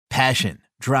Passion,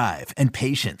 drive, and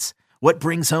patience. What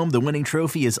brings home the winning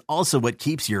trophy is also what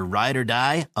keeps your ride or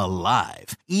die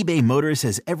alive. eBay Motors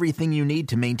has everything you need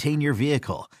to maintain your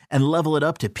vehicle and level it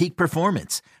up to peak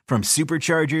performance, from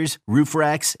superchargers, roof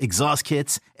racks, exhaust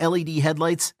kits, LED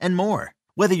headlights, and more.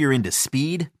 Whether you're into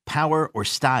speed, power, or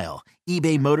style,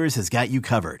 eBay Motors has got you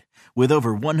covered. With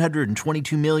over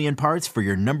 122 million parts for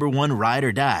your number one ride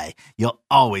or die, you'll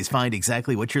always find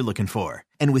exactly what you're looking for.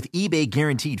 And with eBay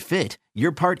Guaranteed Fit,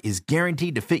 your part is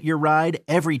guaranteed to fit your ride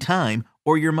every time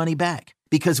or your money back.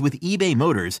 Because with eBay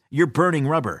Motors, you're burning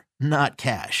rubber, not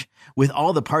cash. With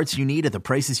all the parts you need at the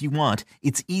prices you want,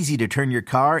 it's easy to turn your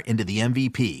car into the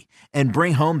MVP and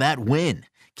bring home that win.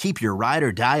 Keep your ride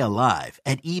or die alive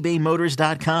at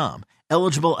ebaymotors.com.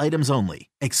 Eligible items only.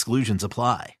 Exclusions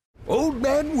apply. Old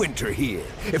Man Winter here.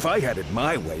 If I had it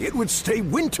my way, it would stay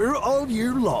winter all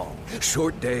year long.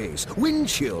 Short days, wind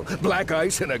chill, black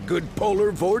ice, and a good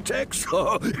polar vortex.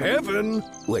 Oh, heaven.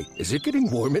 Wait, is it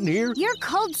getting warm in here? Your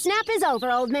cold snap is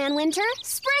over, Old Man Winter.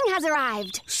 Spring has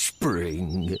arrived.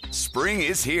 Spring. Spring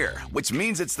is here, which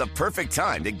means it's the perfect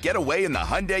time to get away in the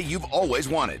Hyundai you've always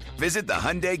wanted. Visit the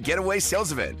Hyundai Getaway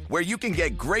Sales Event, where you can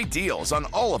get great deals on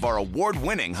all of our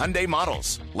award-winning Hyundai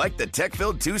models, like the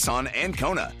tech-filled Tucson and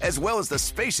Kona, as well as the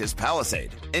spacious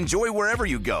Palisade. Enjoy wherever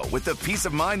you go with the peace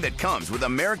of mind that comes with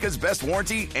America's best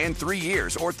warranty and 3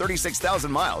 years or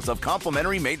 36,000 miles of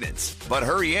complimentary maintenance. But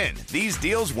hurry in, these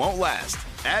deals won't last.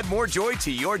 Add more joy to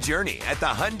your journey at the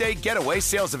Hyundai Getaway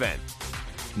Sales Event.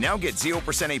 Now get 0%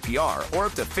 APR or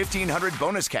up to $1,500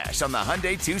 bonus cash on the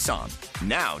Hyundai Tucson.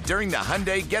 Now, during the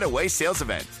Hyundai Getaway Sales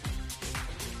Event.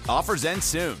 Offers end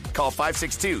soon. Call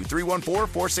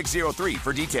 562-314-4603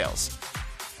 for details.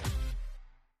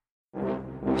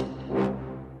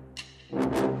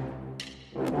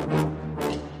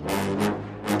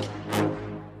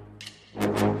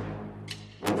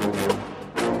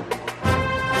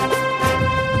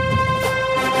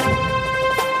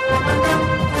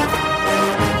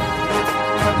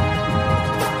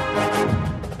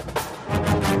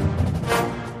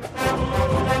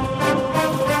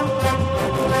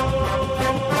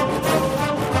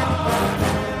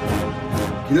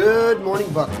 Good morning,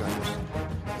 Bucknutters.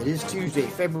 It is Tuesday,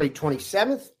 February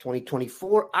 27th,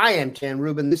 2024. I am Ken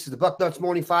Rubin. This is the Bucknuts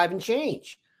Morning 5 and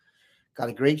Change. Got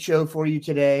a great show for you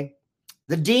today.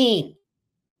 The Dean,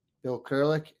 Bill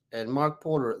Kurlick, and Mark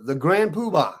Porter, the Grand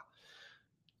Poobah,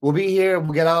 will be here.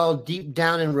 We'll get all deep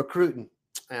down in recruiting.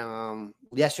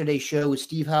 Yesterday's show was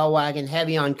Steve Hellwagon,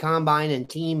 heavy on combine and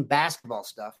team basketball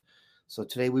stuff. So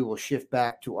today we will shift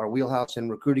back to our wheelhouse in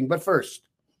recruiting. But first,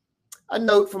 a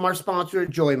note from our sponsor,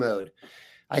 Joy Mode.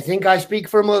 I think I speak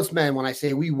for most men when I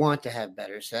say we want to have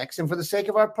better sex, and for the sake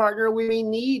of our partner, we may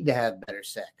need to have better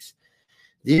sex.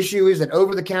 The issue is that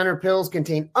over-the-counter pills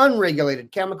contain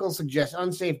unregulated chemicals, suggest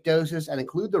unsafe doses, and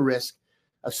include the risk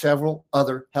of several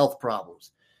other health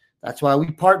problems. That's why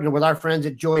we partner with our friends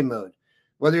at Joy Mode.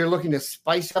 Whether you're looking to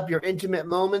spice up your intimate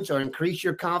moments or increase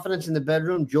your confidence in the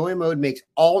bedroom, Joy Mode makes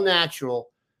all natural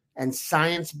and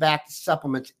science-backed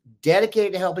supplements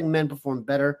dedicated to helping men perform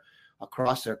better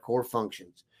across their core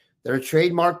functions. They're a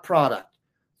trademark product.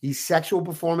 The Sexual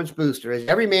Performance Booster is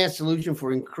every man's solution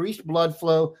for increased blood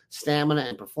flow, stamina,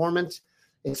 and performance.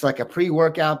 It's like a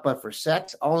pre-workout, but for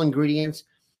sex. All ingredients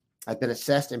have been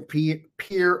assessed in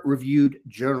peer-reviewed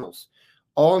journals.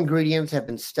 All ingredients have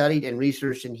been studied and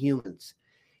researched in humans.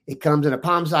 It comes in a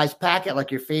palm-sized packet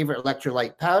like your favorite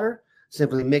electrolyte powder.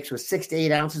 Simply mix with 6 to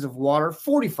 8 ounces of water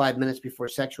 45 minutes before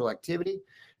sexual activity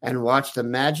and watch the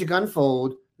magic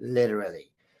unfold,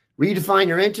 literally. Redefine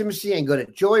your intimacy and go to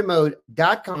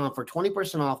joymode.com for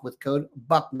 20% off with code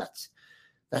BUCKNUTS.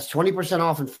 That's 20%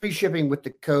 off and free shipping with the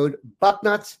code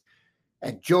BUCKNUTS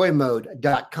at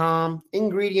joymode.com.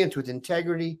 Ingredients with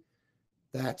integrity.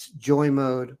 That's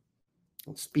Joymode.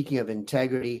 Speaking of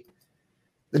integrity,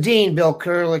 the Dean, Bill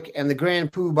Kurlick, and the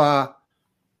Grand Poobah,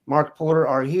 Mark Porter,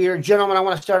 are here. Gentlemen, I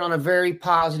want to start on a very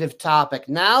positive topic.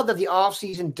 Now that the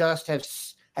offseason dust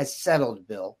has settled,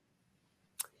 Bill,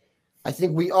 I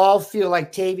think we all feel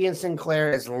like Tavian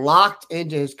Sinclair is locked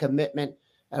into his commitment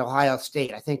at Ohio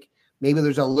State. I think maybe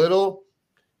there's a little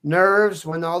nerves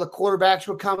when all the quarterbacks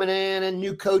were coming in and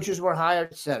new coaches were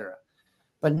hired, etc.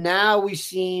 But now we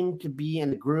seem to be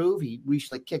in the groove. He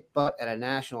recently kicked butt at a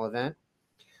national event.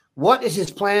 What is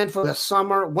his plan for the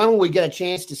summer? When will we get a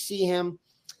chance to see him?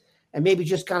 And maybe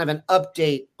just kind of an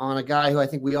update on a guy who I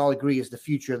think we all agree is the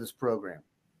future of this program.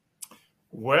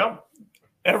 Well,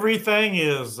 everything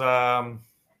is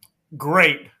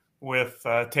great with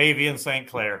Tavian St.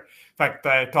 Clair. In fact,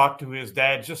 I talked to his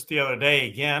dad just the other day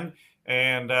again,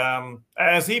 And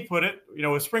as he put it,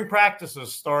 with spring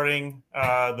practices starting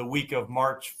the week of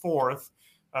March 4th,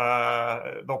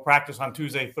 they'll practice on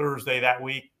Tuesday, Thursday that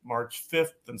week, March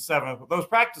 5th and 7th. With those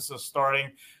practices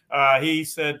starting, he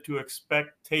said to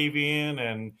expect Tavian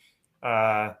and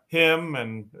him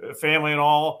and family and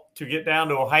all to get down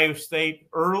to Ohio State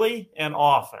early and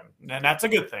often. And that's a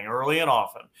good thing, early and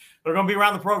often. They're going to be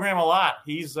around the program a lot.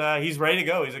 He's ready to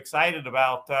go. He's excited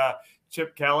about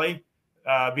Chip Kelly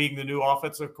being the new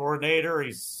offensive coordinator.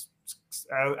 He's,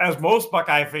 as most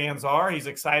Buckeye fans are, he's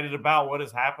excited about what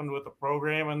has happened with the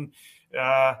program and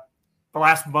the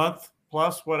last month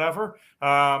plus whatever.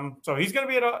 So he's going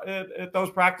to be at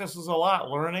those practices a lot,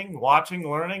 learning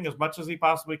as much as he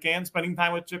possibly can, spending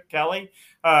time with Chip Kelly,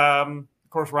 of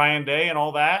course, Ryan Day and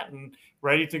all that, and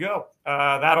ready to go.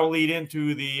 That'll lead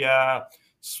into the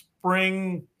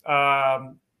spring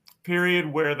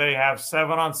period where they have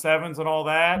 7-on-7s and all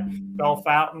that. Bell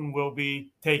Fountain will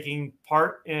be taking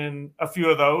part in a few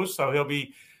of those, so he'll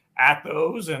be at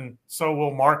those, and so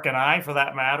will Mark and I, for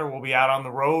that matter. We'll be out on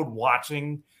the road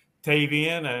watching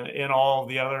Tavian and all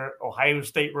the other Ohio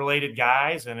State-related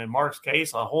guys, and in Mark's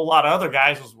case, a whole lot of other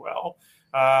guys as well.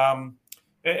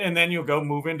 And then you'll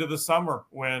move into the summer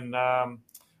when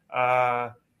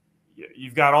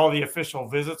you've got all the official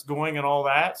visits going and all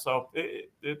that. So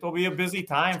it'll be a busy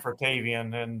time for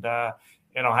Tavian and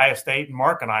Ohio State, and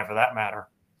Mark and I, for that matter.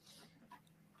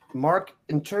 Mark,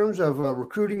 in terms of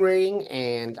recruiting rating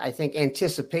and I think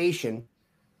anticipation,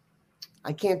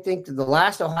 I can't think that the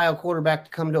last Ohio quarterback to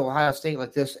come to Ohio State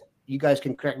like this, you guys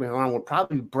can correct me if I'm wrong, would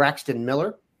probably be Braxton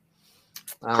Miller.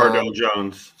 Cardell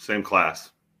Jones, same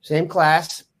class. Same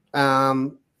class.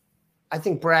 I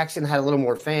think Braxton had a little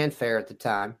more fanfare at the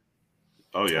time.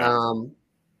 Oh, yeah.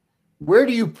 Where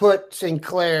do you put St.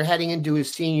 Clair heading into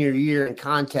his senior year in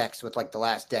context with like the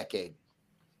last decade?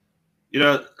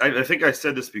 I think I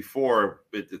said this before.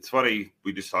 It's funny.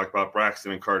 We just talked about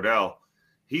Braxton and Cardell.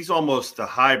 He's almost a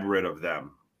hybrid of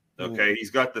them. Okay. He's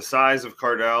got the size of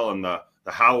Cardell and the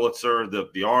howitzer,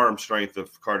 the arm strength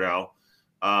of Cardell.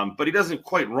 But he doesn't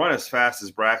quite run as fast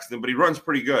as Braxton, but he runs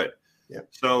pretty good. Yep.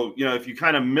 So, if you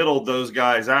kind of middled those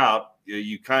guys out,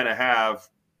 you kind of have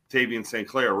Tavian St.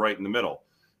 Clair right in the middle.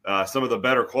 Some of the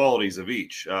better qualities of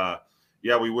each.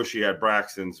 We wish he had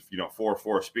Braxton's,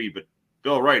 4.4 speed, but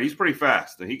Bill Wright, he's pretty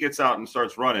fast, and he gets out and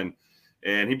starts running,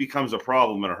 and he becomes a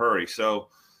problem in a hurry. So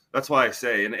that's why I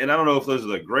say, and I don't know if those are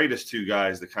the greatest two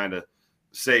guys to kind of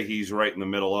say he's right in the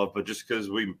middle of, but just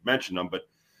because we mentioned them, but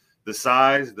the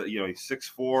size that, he's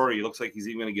 6'4", he looks like he's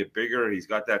even going to get bigger. He's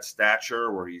got that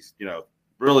stature where he's,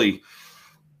 really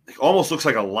almost looks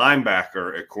like a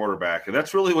linebacker at quarterback. And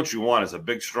that's really what you want is a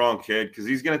big, strong kid, because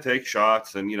he's going to take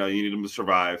shots and, you need him to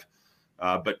survive.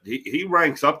 But he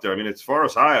ranks up there. I mean, as far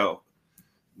as Ohio,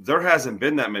 there hasn't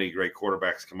been that many great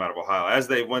quarterbacks come out of Ohio. As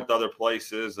they went to other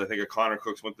places, I think a Connor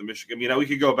Cooks went to Michigan. We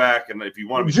could go back, and if you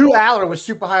want to, Drew Aller was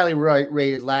super highly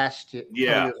rated last year.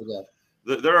 Yeah,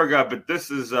 there are guys, but this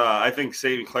is I think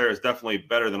St. Clair is definitely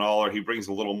better than Aller. He brings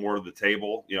a little more to the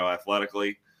table,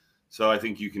 athletically. So I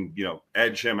think you can,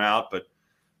 edge him out. But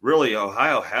really,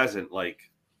 Ohio hasn't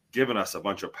given us a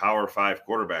bunch of Power 5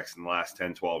 quarterbacks in the last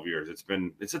 10, 12 years.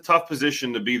 It's a tough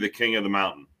position to be the king of the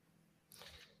mountain.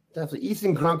 Definitely.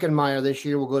 Ethan Grunkenmeyer this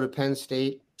year will go to Penn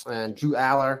State, and Drew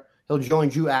Aller, he'll join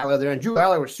Drew Aller there. And Drew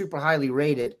Aller was super highly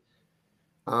rated.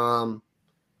 I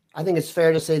think it's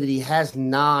fair to say that he has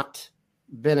not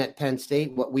been at Penn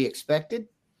State what we expected.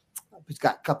 He's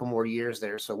got a couple more years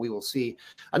there, so we will see.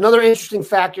 Another interesting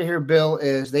factor here, Bill,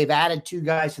 is they've added 2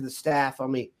 guys to the staff. Let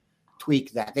me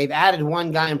tweak that. They've added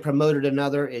 1 guy and promoted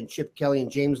another in Chip Kelly and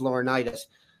James Laurinaitis.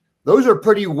 Those are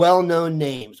pretty well-known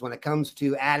names when it comes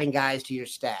to adding guys to your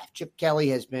staff. Chip Kelly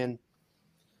has been,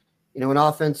 an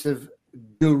offensive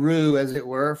guru, as it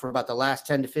were, for about the last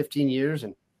 10 to 15 years.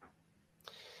 And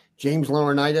James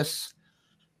Laurinaitis,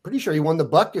 pretty sure he won the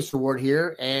Butkus Award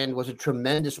here and was a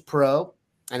tremendous pro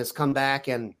and has come back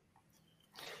and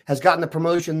has gotten the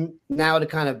promotion now to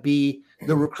kind of be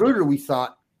the recruiter we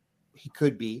thought he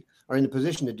could be, or in the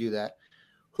position to do that.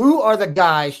 Who are the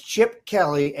guys Chip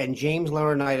Kelly and James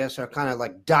Laurinaitis are kind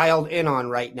of dialed in on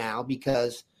right now?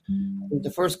 Because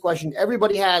the first question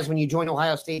everybody has when you join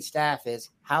Ohio State staff is,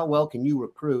 how well can you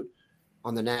recruit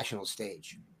on the national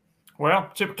stage? Well,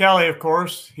 Chip Kelly, of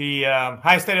course,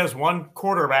 Ohio State has 1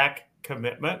 quarterback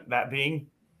commitment, that being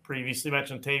previously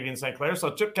mentioned Tavian St. Clair.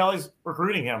 So Chip Kelly's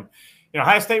recruiting him.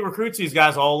 Ohio State recruits these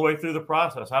guys all the way through the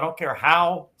process. I don't care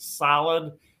how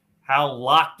solid, how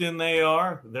locked in they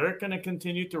are, they're going to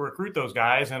continue to recruit those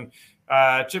guys. And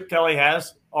Chip Kelly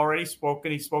has already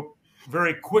spoken. He spoke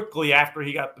very quickly after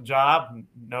he got the job.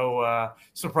 No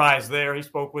surprise there. He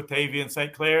spoke with Tavian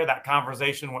St. Clair. That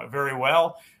conversation went very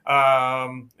well.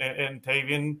 And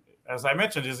Tavian, as I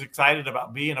mentioned, is excited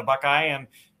about being a Buckeye and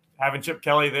having Chip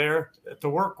Kelly there to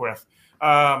work with.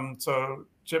 So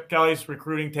Chip Kelly's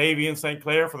recruiting Tavian St.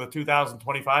 Clair for the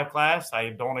 2025 class. I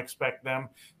don't expect them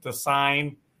to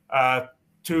sign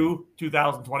 2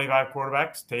 2025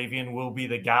 quarterbacks. Tavian will be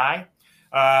the guy.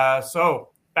 So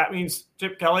that means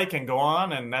Chip Kelly can go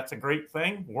on, and that's a great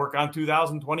thing, work on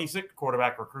 2026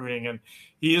 quarterback recruiting, and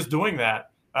he is doing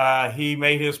that. He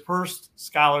made his first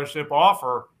scholarship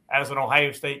offer as an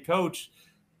Ohio State coach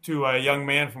to a young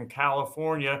man from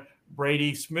California,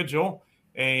 Brady Smidgel,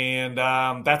 and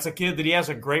that's a kid that he has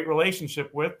a great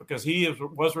relationship with because he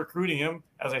was recruiting him.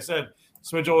 As I said,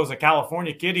 Smidgel is a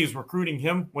California kid. He was recruiting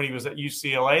him when he was at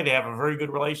UCLA. They have a very good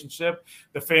relationship.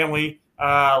 The family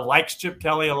likes Chip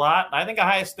Kelly a lot. I think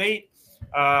Ohio State,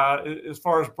 as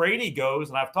far as Brady goes,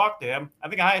 and I've talked to him, I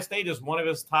think Ohio State is one of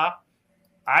his top,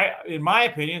 in my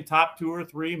opinion, top 2 or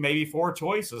 3, maybe 4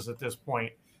 choices at this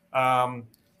point.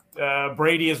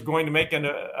 Brady is going to make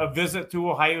a visit to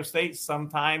Ohio State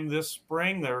sometime this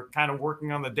spring. They're kind of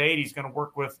working on the date. He's going to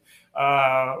work with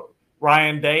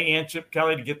Ryan Day and Chip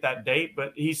Kelly to get that date,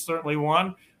 but he's certainly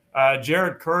one.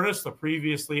 Jared Curtis, the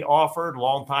previously offered,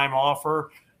 long-time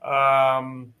offer,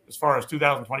 as far as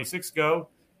 2026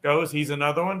 goes, he's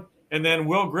another one. And then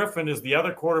Will Griffin is the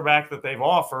other quarterback that they've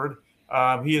offered.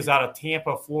 He is out of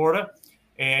Tampa, Florida,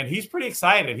 and he's pretty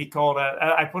excited. He called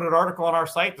I put an article on our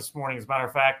site this morning, as a matter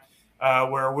of fact,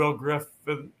 where Will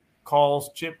Griffin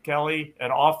calls Chip Kelly an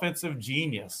offensive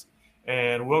genius.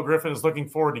 And Will Griffin is looking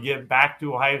forward to getting back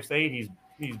to Ohio State.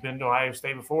 He's been to Ohio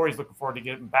State before. He's looking forward to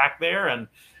getting back there. And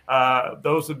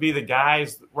those would be the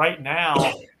guys right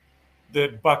now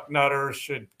that Bucknutters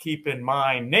should keep in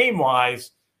mind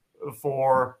name-wise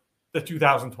for the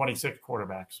 2026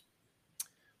 quarterbacks.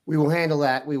 We will handle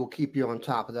that. We will keep you on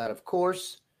top of that, of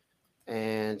course.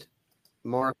 And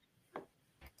Mark,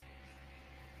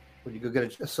 would you go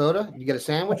get a soda? You get a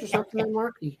sandwich or something there,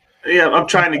 Mark? Yeah, I'm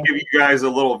trying to give you guys a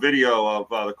little video of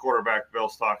the quarterback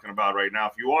Bill's talking about right now.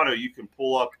 If you want to, you can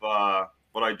pull up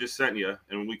what I just sent you,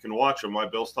 and we can watch him while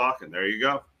Bill's talking. There you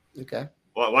go. Okay.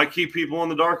 Well, why keep people in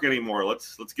the dark anymore?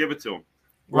 Let's give it to them.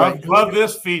 Love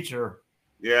this feature.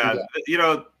 Yeah,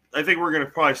 I think we're going to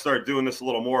probably start doing this a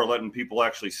little more, letting people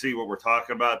actually see what we're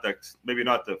talking about. That's maybe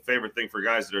not the favorite thing for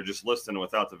guys that are just listening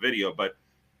without the video, but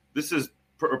this is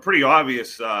a pretty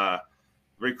obvious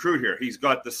recruit here. He's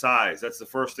got the size. That's the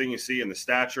first thing you see in the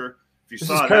stature. If you This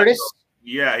saw is Curtis?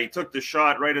 yeah, he took the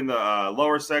shot right in the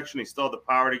lower section. He still had the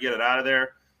power to get it out of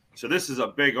there. So this is a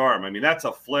big arm. I mean, that's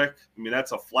a flick. I mean,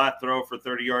 that's a flat throw for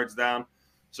 30 yards down.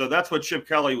 So that's what Chip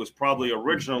Kelly was probably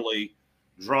originally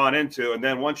drawn into. And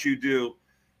then once you do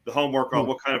the homework on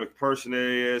what kind of a person he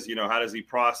is, how does he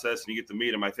process, and you get to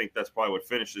meet him, I think that's probably what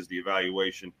finishes the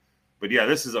evaluation. But, yeah,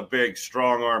 this is a big,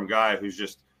 strong-arm guy who's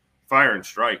just firing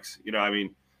strikes.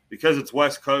 Because it's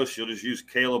West Coast, you'll just use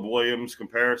Caleb Williams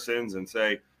comparisons and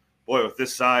say, boy, with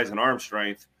this size and arm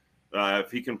strength,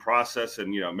 if he can process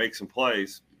and, make some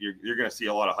plays, you're going to see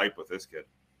a lot of hype with this kid.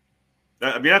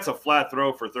 That's a flat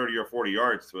throw for 30 or 40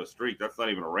 yards to a streak. That's not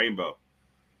even a rainbow.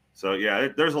 So, yeah,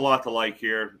 there's a lot to like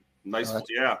here. Nice,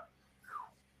 yeah.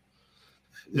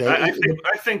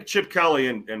 I think Chip Kelly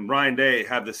and Ryan Day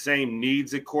have the same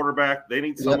needs at quarterback. They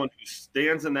need someone who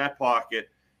stands in that pocket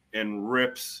and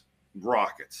rips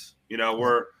rockets.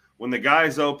 Where when the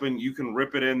guy's open, you can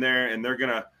rip it in there, and they're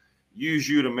going to use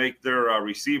you to make their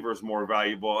receivers more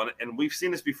valuable. And we've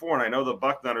seen this before, and I know the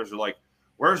Bucknutters are like,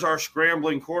 where's our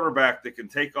scrambling quarterback that can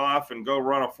take off and go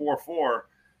run a 4.4?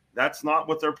 That's not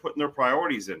what they're putting their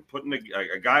priorities in. Putting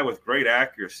a guy with great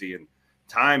accuracy and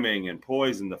timing and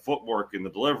poise and the footwork and the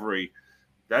delivery,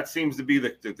 that seems to be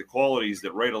the qualities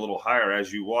that rate a little higher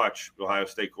as you watch Ohio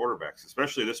State quarterbacks,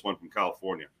 especially this one from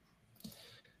California.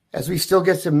 As we still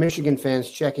get some Michigan fans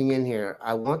checking in here,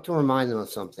 I want to remind them of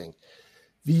something.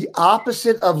 The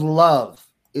opposite of love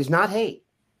is not hate.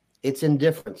 It's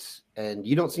indifference. And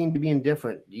you don't seem to be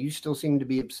indifferent. You still seem to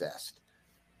be obsessed.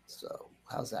 So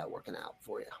how's that working out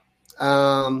for you?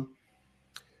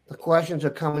 The questions are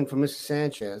coming from Mrs.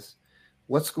 Sanchez.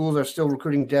 What schools are still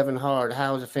recruiting Devin Hard?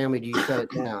 How as a family do you shut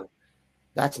it down?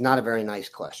 That's not a very nice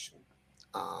question.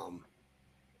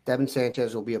 Devin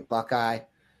Sanchez will be a Buckeye.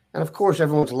 And, of course,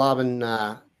 everyone's lobbing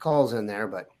calls in there.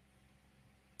 But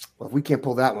if we can't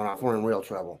pull that one off, we're in real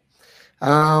trouble.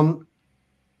 Let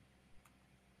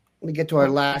me get to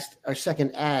our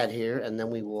second ad here, and then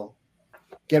we will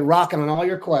get rocking on all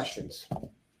your questions.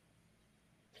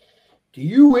 Do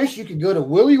you wish you could go to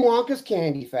Willy Wonka's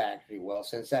Candy Factory? Well,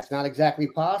 since that's not exactly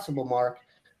possible, Mark,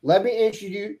 let me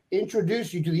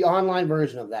introduce you to the online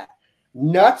version of that.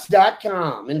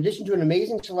 Nuts.com. In addition to an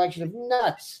amazing selection of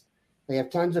nuts, they have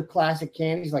tons of classic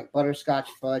candies like butterscotch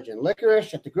fudge and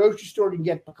licorice. At the grocery store, you can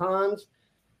get pecans,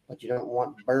 but you don't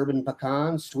want bourbon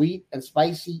pecans, sweet and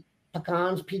spicy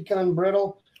pecans, pecan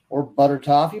brittle, or butter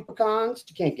toffee pecans.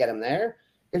 You can't get them there.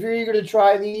 If you're eager to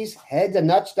try these, head to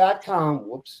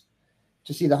nuts.com.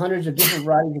 To see the hundreds of different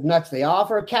varieties of nuts they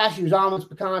offer: cashews, almonds,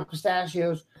 pecans,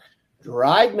 pistachios,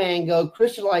 dried mango,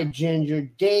 crystallized ginger,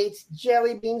 dates,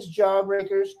 jelly beans,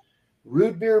 jawbreakers,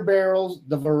 root beer barrels.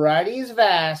 The variety is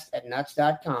vast at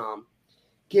nuts.com.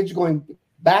 Kids are going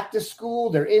back to school,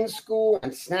 they're in school,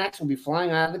 and snacks will be flying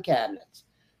out of the cabinets.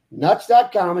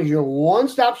 Nuts.com is your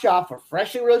one-stop shop for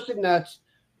freshly roasted nuts,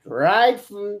 dried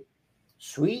fruit,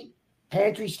 sweet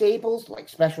pantry staples like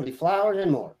specialty flours,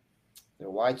 and more. Their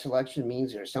wide selection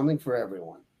means there's something for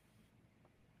everyone.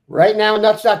 Right now,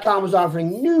 Nuts.com is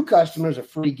offering new customers a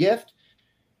free gift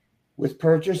with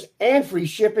purchase and free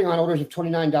shipping on orders of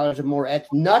 $29 or more at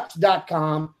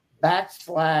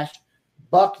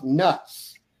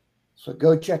Nuts.com/BuckNuts. So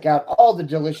go check out all the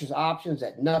delicious options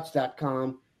at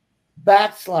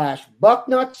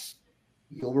Nuts.com/BuckNuts.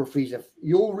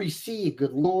 You'll receive,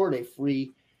 good Lord, a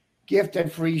free gift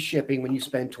and free shipping when you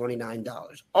spend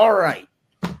 $29. All right.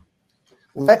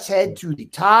 Let's head to the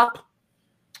top.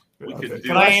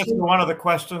 Can I answer one of the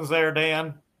questions there,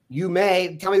 Dan? You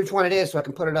may. Tell me which one it is so I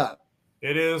can put it up.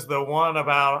 It is the one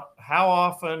about how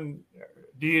often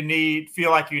do you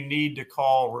feel like you need to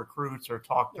call recruits or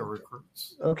talk to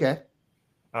recruits? Okay.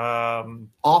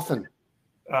 Often.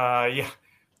 Yeah.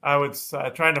 I was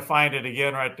trying to find it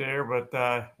again right there, but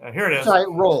here it is. Sorry,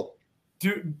 roll.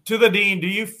 To the dean, do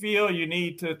you feel you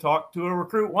need to talk to a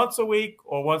recruit once a week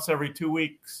or once every 2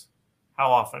 weeks? How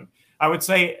often? I would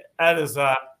say that is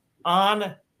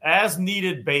on as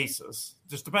needed basis.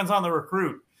 Just depends on the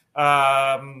recruit.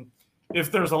 If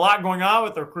there's a lot going on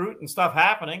with the recruit and stuff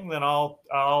happening, then I'll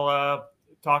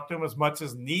talk to him as much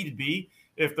as need be.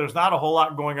 If there's not a whole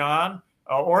lot going on,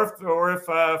 or if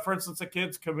for instance, a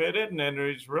kid's committed and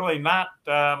he's really not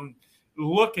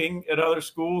looking at other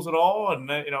schools at all, and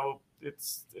may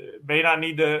not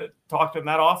need to talk to him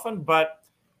that often, but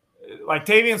like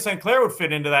Tavian St. Clair would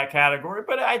fit into that category,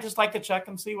 but I just like to check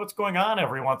and see what's going on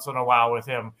every once in a while with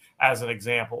him, as an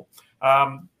example.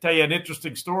 Tell you an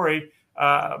interesting story.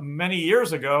 Many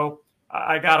years ago,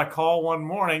 I got a call one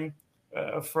morning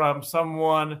from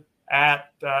someone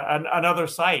at another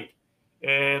site.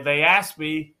 They asked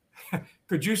me,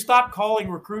 could you stop calling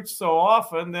recruits so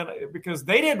often? Because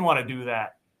they didn't want to do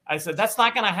that. I said, that's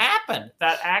not going to happen.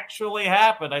 That actually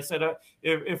happened. I said,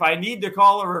 if I need to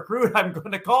call a recruit, I'm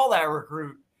going to call that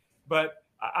recruit. But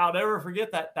I'll never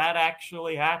forget that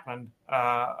actually happened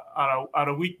on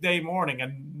a weekday morning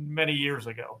and many years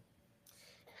ago.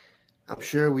 I'm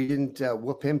sure we didn't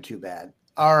whoop him too bad.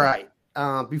 All right.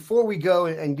 Before we go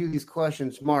and do these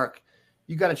questions, Mark,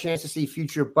 you got a chance to see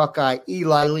future Buckeye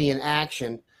Eli Lee in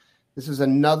action. This is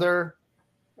another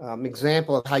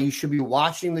example of how you should be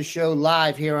watching the show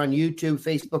live here on YouTube,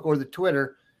 Facebook, or the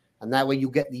Twitter. And that way you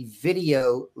get the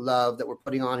video love that we're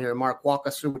putting on here. Mark, walk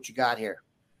us through what you got here.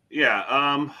 Yeah,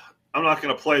 I'm not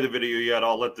going to play the video yet.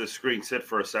 I'll let this screen sit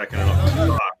for a second and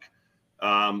I'll talk.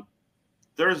 I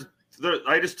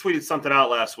just tweeted something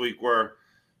out last week where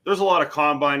there's a lot of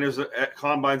combines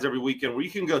every weekend where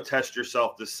you can go test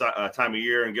yourself this time of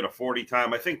year and get a 40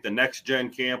 time. I think the next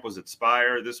gen camp was at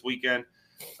Spire this weekend.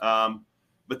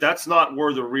 But that's not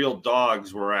where the real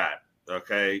dogs were at,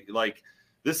 okay? Like,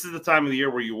 this is the time of the year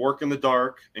where you work in the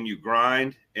dark and you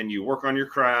grind and you work on your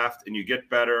craft and you get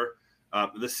better.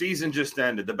 The season just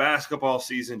ended. The basketball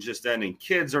season just ending.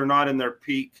 Kids are not in their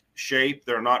peak shape.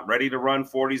 They're not ready to run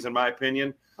 40s, in my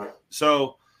opinion.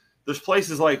 So there's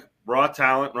places like Raw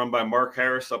Talent run by Mark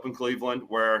Harris up in Cleveland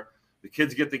where the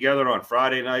kids get together on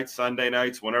Friday nights, Sunday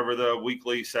nights, whenever the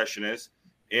weekly session is.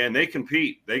 And they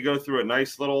compete. They go through a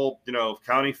nice little,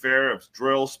 county fair of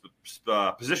drills,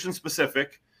 position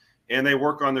specific, and they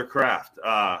work on their craft.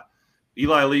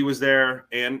 Eli Lee was there,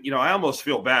 and, I almost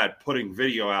feel bad putting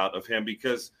video out of him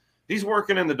because he's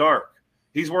working in the dark.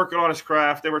 He's working on his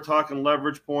craft. They were talking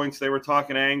leverage points. They were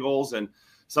talking angles, and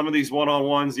some of these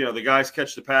one-on-ones, the guys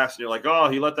catch the pass, and you're like, oh,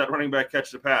 he let that running back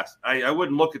catch the pass. I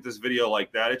wouldn't look at this video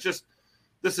like that. It's just,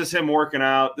 this is him working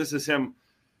out. This is him,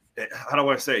 how do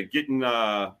I say it, getting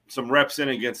some reps in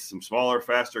against some smaller,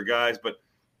 faster guys. But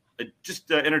I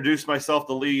just introduced myself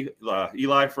to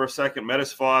Eli for a second, met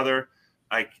his father.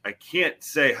 I can't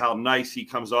say how nice he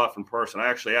comes off in person. I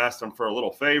actually asked him for a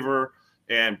little favor,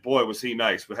 And boy, was he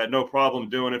nice. We had no problem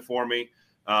doing it for me.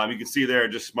 You can see there,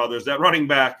 just smothers. That running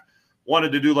back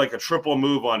wanted to do like a triple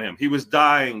move on him. He was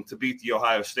dying to beat the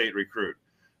Ohio State recruit.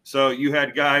 So you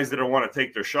had guys that want to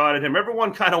take their shot at him.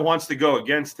 Everyone kind of wants to go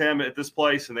against him at this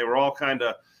place, and they were all kind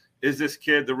of, is this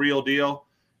kid the real deal?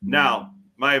 Now,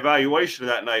 my evaluation of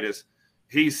that night is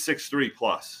he's 6'3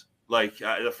 plus. Like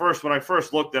when I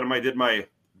first looked at him, I did my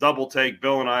double take.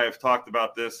 Bill and I have talked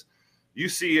about this. You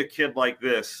see a kid like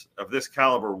this, of this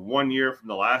caliber, 1 year from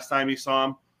the last time you saw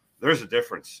him, there's a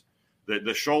difference.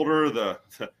 The shoulder, the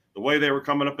way they were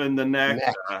coming up in the neck,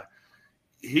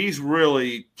 he's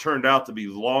really turned out to be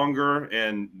longer,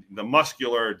 and the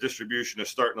muscular distribution is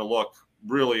starting to look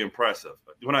really impressive.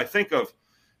 When I think of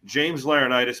James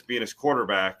Laurinaitis being his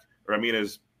quarterback,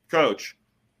 his coach,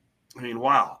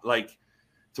 wow, like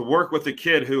to work with a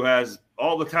kid who has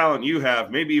all the talent you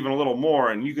have, maybe even a little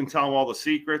more, and you can tell him all the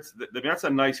secrets. That's a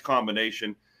nice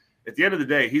combination. At the end of the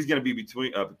day, he's going to be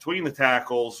between the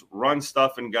tackles, run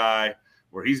stuffing guy,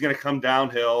 where he's going to come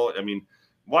downhill.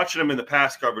 Watching him in the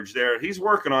pass coverage there, he's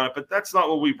working on it, but that's not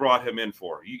what we brought him in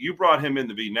for. You brought him in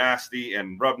to be nasty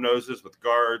and rub noses with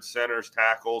guards, centers,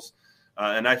 tackles,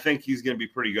 and I think he's going to be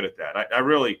pretty good at that.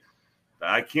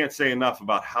 I can't say enough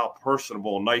about how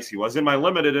personable and nice he was. In my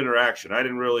limited interaction, I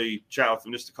didn't really chat with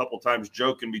him, just a couple of times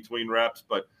joking between reps,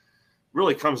 but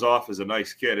really comes off as a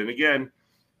nice kid. And again,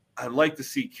 I'd like to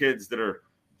see kids that are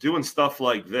doing stuff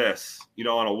like this,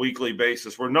 on a weekly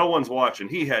basis where no one's watching.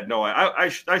 He had no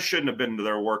idea. I shouldn't have been to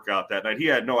their workout that night. He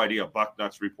had no idea a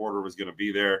Bucknuts reporter was going to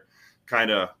be there kind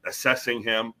of assessing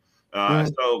him.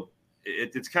 So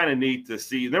it's kind of neat to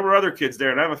see. There were other kids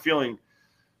there, and I have a feeling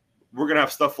we're going to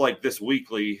have stuff like this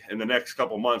weekly in the next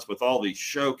couple months with all these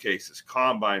showcases,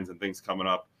 combines, and things coming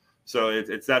up. So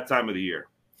it's that time of the year.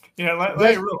 Let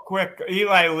me real quick.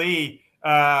 Eli Lee,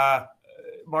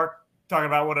 Mark, talking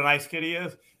about what a nice kid he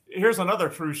is. Here's another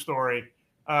true story.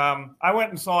 I went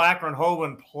and saw Akron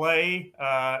Hovind play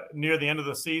near the end of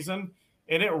the season,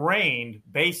 and it rained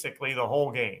basically the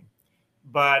whole game.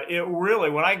 But it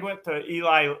really, when I went to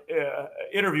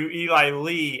interview Eli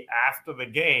Lee after the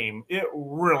game, it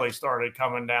really started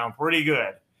coming down pretty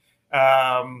good.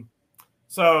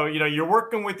 So, you're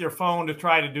working with your phone to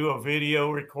try to do a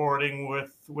video recording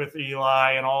with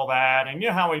Eli and all that. And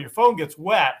how when your phone gets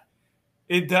wet,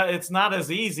 it's not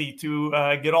as easy to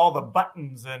get all the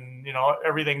buttons and,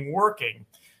 everything working.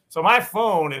 So my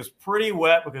phone is pretty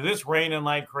wet because it's raining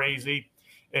like crazy.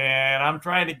 And I'm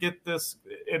trying to get this.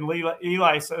 And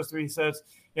Eli says to me,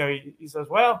 he says,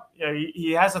 well,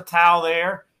 he has a towel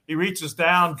there. He reaches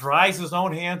down, dries his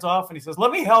own hands off, and he says,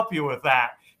 let me help you with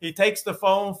that. He takes the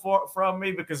phone from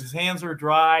me because his hands are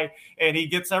dry, and he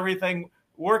gets everything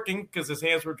working because his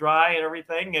hands were dry and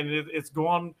everything, and it's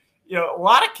going. A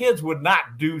lot of kids would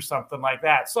not do something like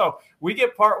that. So we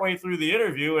get partway through the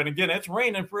interview, and again, it's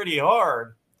raining pretty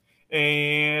hard,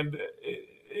 and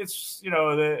it's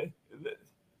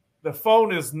the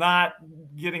phone is not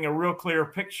getting a real clear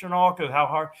picture and all because how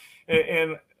hard.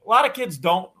 And a lot of kids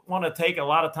don't want to take a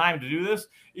lot of time to do this.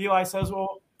 Eli says,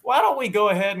 well, why don't we go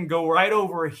ahead and go right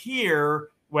over here?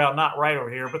 Well, not right over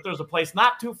here, but there's a place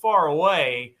not too far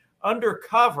away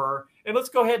undercover. And let's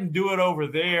go ahead and do it over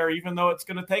there, even though it's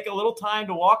going to take a little time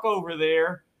to walk over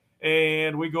there.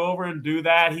 And we go over and do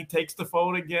that. He takes the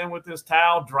phone again with his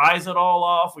towel, dries it all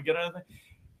off. We get everything.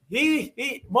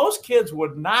 Most kids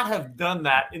would not have done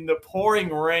that in the pouring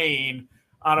rain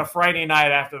on a Friday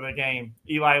night after the game.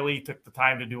 Eli Lee took the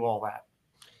time to do all that.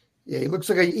 Yeah, he looks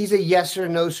like he's a yes or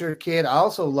no sir kid. I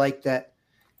also like that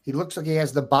he looks like he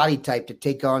has the body type to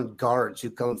take on guards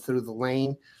who come through the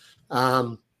lane.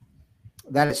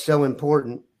 That is so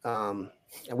important. And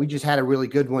we just had a really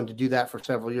good one to do that for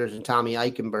several years in Tommy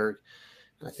Eichenberg.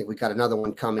 I think we got another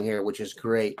one coming here, which is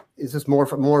great. Is this more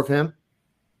of him?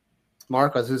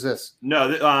 Marcos, who's this?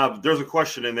 No, there's a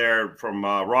question in there from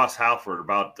Ross Halford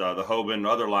about the Hovind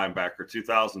other linebacker,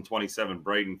 2027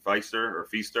 Braden Feaster.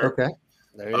 Okay,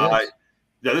 there he is.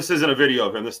 Yeah, this isn't a video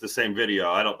of him. This is the same video.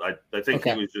 I think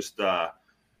he was just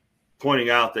pointing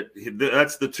out that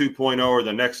that's the 2.0 or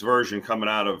the next version coming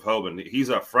out of Hovind. He's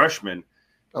a freshman,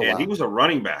 and he was a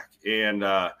running back. And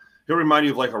he'll remind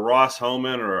you of like a Ross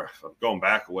Homan or going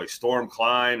back away, Storm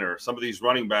Klein or some of these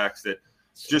running backs that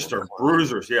just are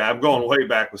bruisers. Yeah, I'm going way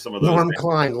back with some of those. Storm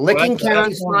Klein, Licking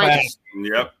County Snides.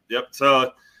 Yep.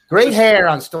 So great hair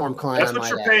on Storm Klein. That's what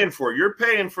you're paying for. You're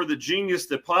paying for the genius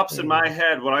that pops in my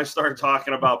head when I start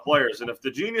talking about players. And if the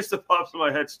genius that pops in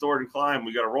my head, Storm Klein,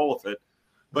 we got to roll with it.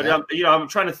 But I'm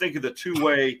trying to think of the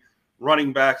two-way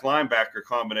running back linebacker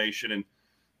combination. And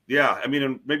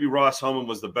and maybe Ross Homan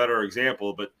was the better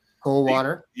example, but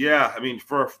Coldwater.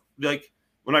 For like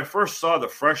when I first saw the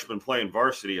freshman playing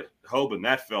varsity at Hope in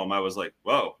that film, I was like,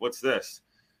 whoa, what's this?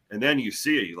 And then you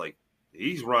see it, like,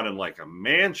 he's running like a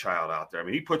man-child out there. I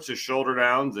mean, he puts his shoulder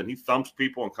downs and he thumps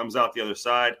people and comes out the other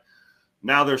side.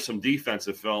 Now there's some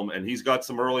defensive film, and he's got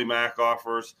some early MAC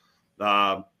offers.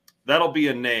 That'll be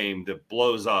a name that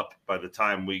blows up by the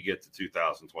time we get to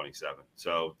 2027.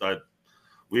 So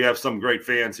we have some great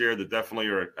fans here that definitely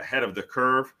are ahead of the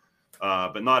curve,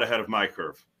 but not ahead of my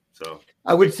curve. So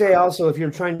I would say also, if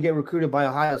you're trying to get recruited by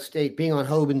Ohio State, being on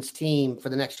Hoban's team for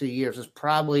the next few years is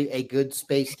probably a good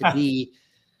space to be.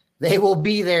 They will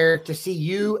be there to see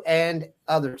you and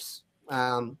others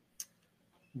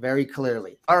very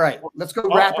clearly. All right, let's go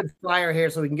rapid fire here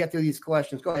so we can get through these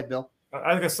questions. Go ahead, Bill.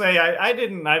 I was going to say, I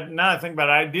didn't, now I think about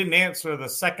it, I didn't answer the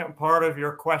second part of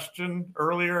your question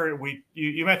earlier.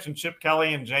 You mentioned Chip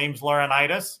Kelly and James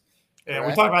Laurinaitis. And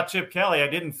we talked about Chip Kelly. I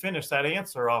didn't finish that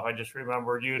answer off. I just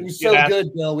remembered you'd so asked,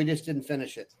 good, Bill. We just didn't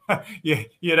finish it.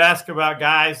 You'd ask about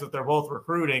guys that they're both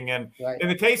recruiting. And in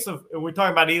the case of, we're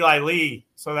talking about Eli Lee,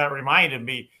 so that reminded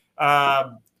me,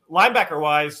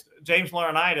 linebacker-wise, James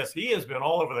Laurinaitis, he has been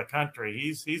all over the country.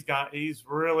 He's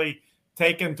really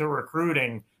taken to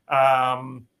recruiting.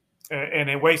 And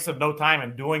he wasted no time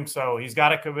in doing so. He's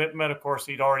got a commitment. Of course,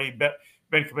 he'd already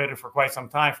been committed for quite some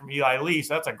time from Eli Lee.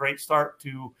 So that's a great start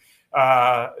to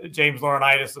James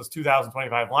Laurinaitis'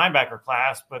 2025 linebacker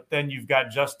class. But then you've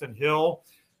got Justin Hill,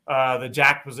 the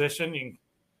jack position. You can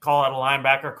call it a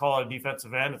linebacker, call it a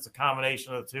defensive end. It's a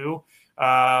combination of the two.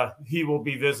 He will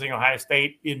be visiting Ohio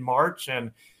State in March.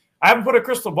 And I haven't put a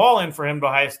crystal ball in for him to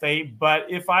Ohio State. But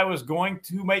if I was going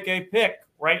to make a pick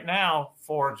right now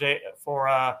for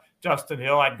Justin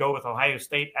Hill, I'd go with Ohio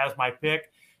State as my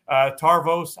pick.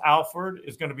 Tarvos Alford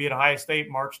is going to be at Ohio State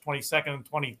March 22nd and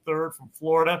 23rd from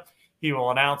Florida. He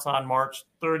will announce on March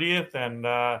 30th. And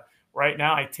right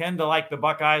now I tend to like the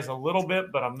Buckeyes a little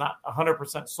bit, but I'm not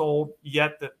 100% sold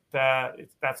yet that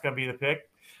that's going to be the pick.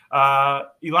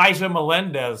 Elijah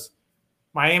Melendez,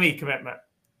 Miami commitment.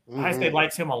 Ohio State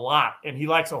likes him a lot, and he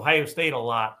likes Ohio State a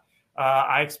lot.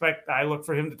 I look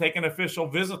for him to take an official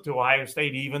visit to Ohio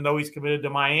State, even though he's committed to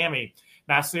Miami.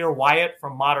 Nasir Wyatt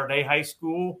from Mater Dei High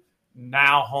School,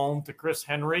 now home to Chris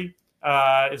Henry,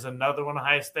 is another one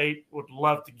Ohio State would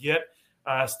love to get.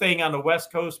 Staying on the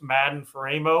West Coast, Madden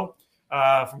Faramo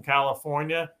from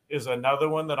California is another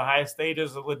one that Ohio State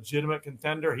is a legitimate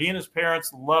contender. He and his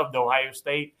parents loved Ohio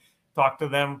State. Talked to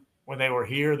them when they were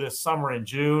here this summer in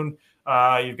June.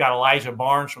 You've got Elijah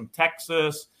Barnes from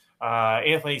Texas,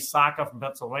 Anthony Saka from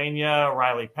Pennsylvania,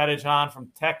 Riley Pettijohn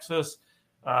from Texas.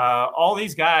 All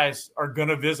these guys are going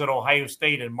to visit Ohio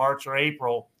State in March or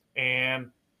April, and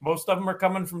most of them are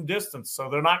coming from distance. So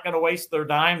they're not going to waste their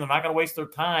dime. They're not going to waste their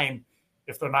time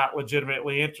if they're not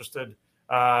legitimately interested in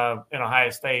Ohio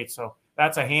State. So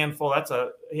that's a handful. That's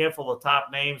a handful of top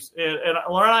names. And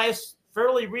Laurinaitis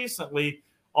fairly recently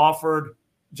offered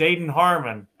Jaden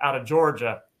Harmon out of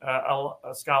Georgia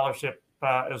a scholarship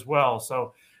as well.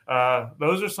 So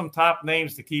those are some top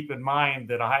names to keep in mind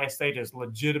that Ohio State is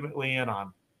legitimately in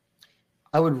on.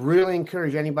 I would really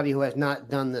encourage anybody who has not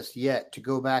done this yet to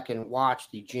go back and watch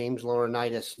the James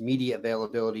Laurinaitis media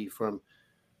availability from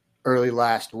early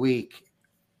last week.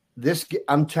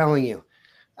 I'm telling you,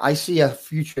 I see a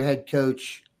future head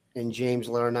coach in James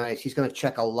Laurinaitis. He's going to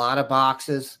check a lot of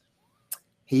boxes.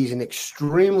 He's an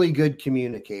extremely good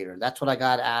communicator. That's what I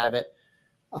got out of it.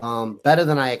 Better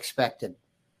than I expected.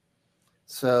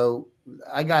 So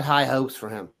I got high hopes for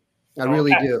him. I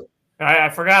really do. I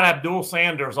forgot Abdul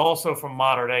Sanders, also from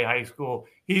Mater Dei High School.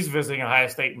 He's visiting Ohio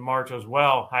State in March as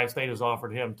well. Ohio State has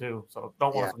offered him too, so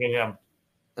don't want to forget him.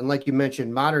 And like you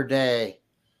mentioned, Mater Dei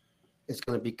is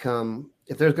going to become,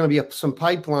 if there's going to be some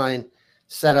pipeline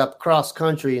set up cross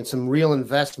country and some real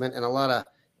investment and a lot of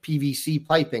PVC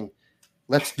piping,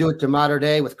 let's do it to Mater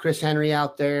Dei with Chris Henry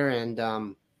out there, and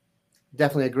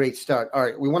definitely a great start. All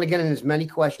right, we want to get in as many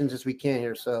questions as we can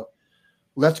here, so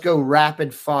let's go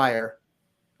rapid fire.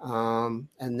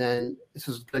 And then this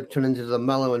is going to turn into the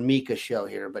Mello and Mika show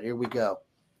here, but here we go.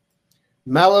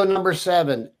 Mello number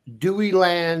 7, Dewey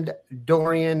Land,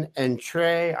 Dorian, and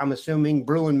Trey. I'm assuming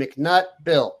Bruin McNutt.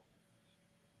 Bill.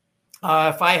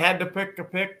 If I had to pick a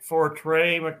pick for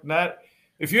Trey McNutt,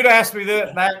 if you'd asked me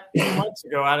that 2 months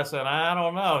ago, I'd have said, I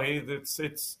don't know.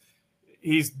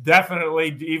 He's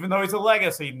definitely, even though he's a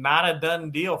legacy, not a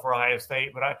done deal for Ohio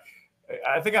State. But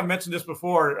I think I mentioned this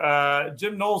before.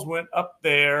 Jim Knowles went up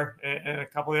there and a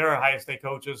couple of the other Ohio State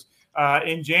coaches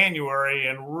in January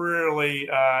and really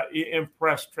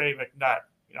impressed Trey McNutt.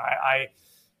 You know, I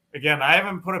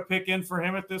haven't put a pick in for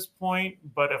him at this point,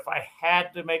 but if I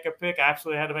had to make a pick, I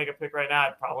absolutely had to make a pick right now,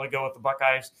 I'd probably go with the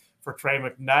Buckeyes for Trey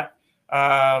McNutt.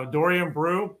 Dorian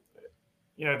Brew,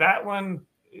 that one,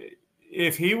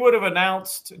 if he would have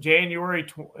announced January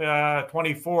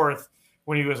 24th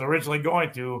when he was originally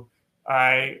going to,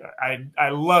 I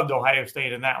loved Ohio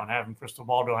State in that one, having crystal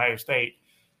ball to Ohio State.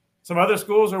 Some other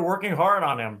schools are working hard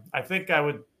on him. I think I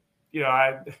would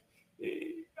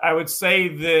say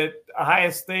that Ohio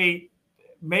State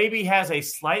maybe has a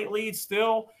slight lead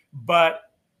still, but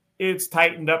it's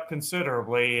tightened up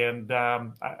considerably, and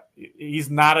he's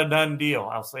not a done deal.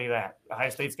 I'll say that. Ohio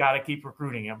State's got to keep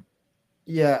recruiting him.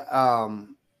 Yeah,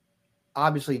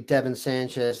 obviously Devin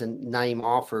Sanchez and Naeem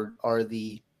Offord are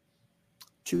the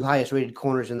two highest rated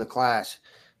corners in the class.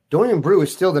 Dorian Brew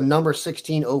is still the number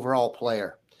 16 overall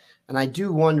player, and I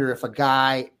do wonder if a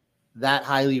guy that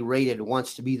highly rated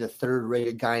wants to be the third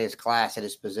rated guy in his class at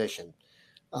his position.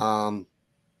 I'll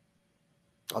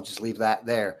just leave that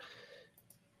there.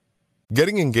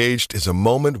 Getting engaged is a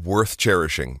moment worth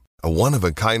cherishing. A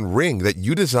one-of-a-kind ring that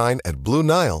you design at Blue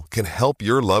Nile can help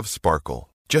your love sparkle.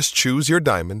 Just choose your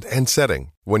diamond and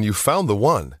setting. When you've found the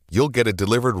one, you'll get it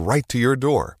delivered right to your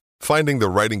door. Finding the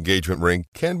right engagement ring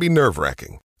can be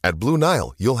nerve-wracking. At Blue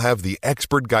Nile, you'll have the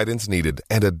expert guidance needed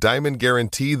and a diamond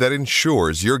guarantee that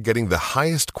ensures you're getting the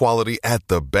highest quality at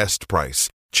the best price.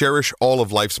 Cherish all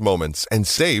of life's moments and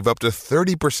save up to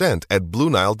 30% at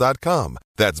BlueNile.com.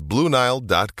 That's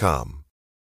BlueNile.com.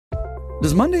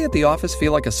 Does Monday at the office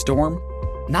feel like a storm?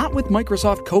 Not with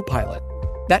Microsoft Copilot.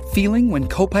 That feeling when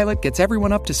Copilot gets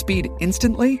everyone up to speed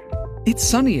instantly? It's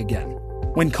sunny again.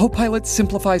 When Copilot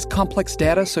simplifies complex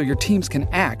data so your teams can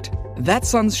act, that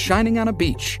sun's shining on a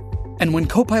beach. And when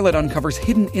Copilot uncovers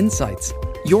hidden insights,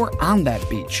 you're on that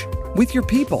beach with your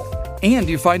people, and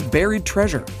you find buried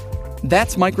treasure.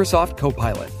 That's Microsoft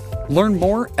Copilot. Learn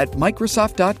more at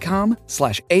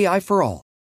Microsoft.com/AI for all.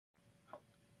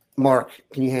 Mark,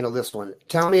 can you handle this one?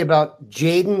 Tell me about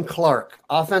Jaden Clark,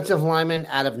 offensive lineman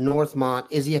out of Northmont.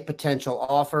 Is he a potential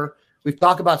offer? We've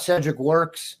talked about Cedric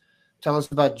Works. Tell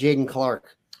us about Jaden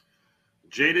Clark.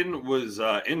 Jaden was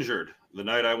injured the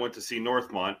night I went to see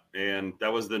Northmont, and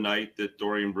that was the night that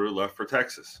Dorian Brew left for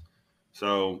Texas.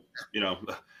 So,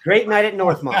 great night at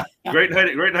Northmont. great night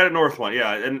at Northmont,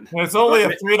 yeah. And it's only a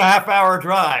 3.5-hour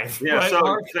drive. Yeah, right,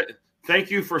 so thank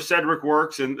you for Cedric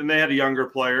Works, and they had younger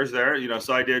players there,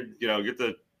 so I did, get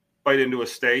to bite into a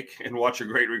steak and watch a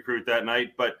great recruit that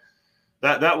night. But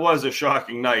that was a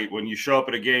shocking night when you show up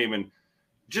at a game, and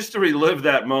just to relive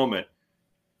that moment,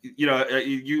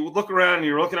 you look around and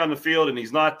you're looking on the field and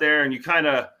he's not there, and you kind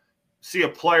of see a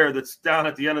player that's down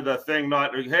at the end of the thing,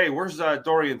 not, hey, where's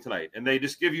Dorian tonight? And they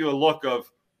just give you a look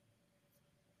of,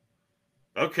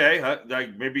 okay,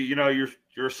 maybe,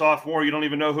 you're a sophomore, you don't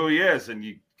even know who he is. And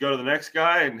you go to the next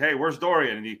guy and, hey, where's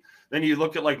Dorian? And then you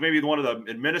look at like maybe one of the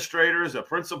administrators, a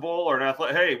principal or an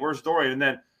athlete, hey, where's Dorian? And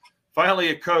then finally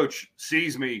a coach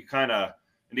sees me and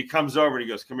he comes over and he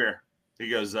goes, come here. He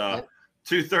goes,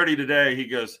 2:30 today. He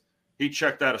goes, he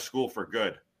checked out of school for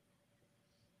good.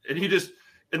 And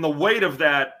and the weight of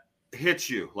that hits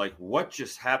you. Like, what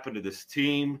just happened to this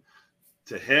team,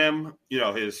 to him,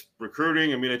 his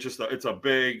recruiting. I mean, it's a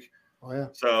big. Oh, yeah.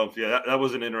 So, yeah, that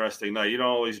was an interesting night. You don't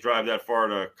always drive that far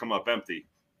to come up empty.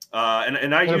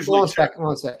 And I usually.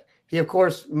 One sec. He, of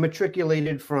course,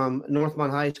 matriculated from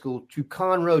Northmont High School to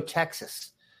Conroe,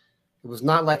 Texas. It was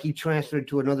not like he transferred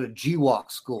to another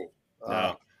GWAC school.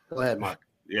 No. Go ahead, Mark.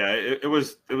 Yeah, it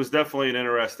was definitely an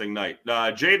interesting night.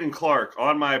 Jaden Clark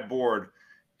on my board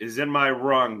is in my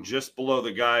rung just below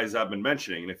the guys I've been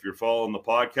mentioning. And if you're following the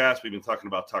podcast, we've been talking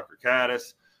about Tucker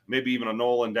Caddis, maybe even a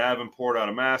Nolan Davenport out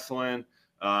of Massillon.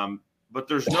 But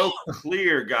there's no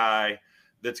clear guy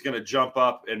that's going to jump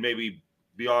up and maybe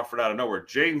be offered out of nowhere.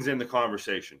 Jaden's in the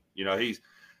conversation. He's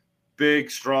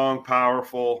big, strong,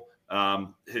 powerful.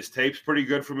 His tape's pretty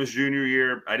good from his junior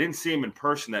year. I didn't see him in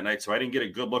person that night, so I didn't get a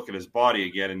good look at his body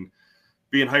again. And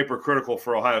being hypercritical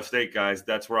for Ohio State guys,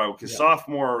 that's where because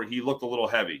sophomore, he looked a little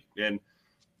heavy. And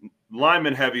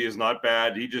lineman heavy is not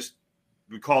bad.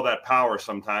 We call that power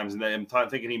sometimes. And I'm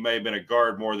thinking he may have been a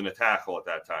guard more than a tackle at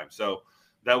that time. So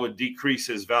that would decrease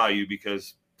his value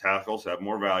because tackles have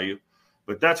more value.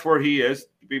 But that's where he is.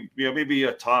 Maybe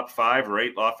a top 5 or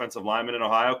 8 offensive lineman in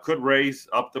Ohio. Could raise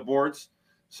up the boards.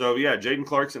 So, yeah, Jaden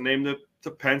Clark's a name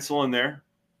to pencil in there.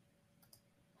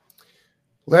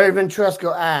 Larry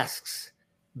Ventresco asks,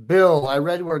 Bill, I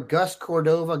read where Gus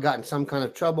Cordova got in some kind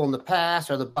of trouble in the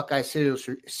past. Are the Buckeyes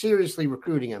seriously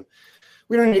recruiting him?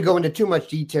 We don't need to go into too much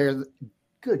detail.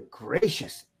 Good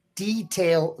gracious.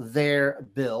 Detail there,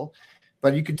 Bill.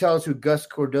 But you can tell us who Gus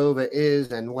Cordova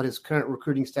is and what his current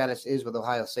recruiting status is with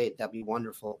Ohio State. That'd be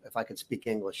wonderful if I could speak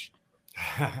English.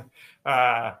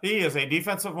 He is a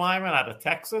defensive lineman out of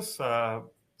Texas,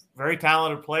 very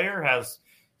talented player, has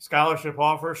scholarship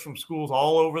offers from schools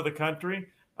all over the country.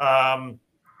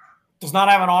 Does not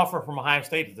have an offer from Ohio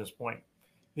State at this point.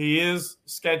 He is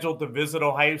scheduled to visit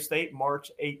Ohio State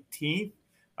March 18th,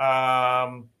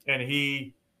 and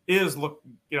he is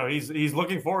he's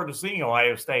looking forward to seeing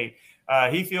Ohio State.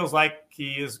 He feels like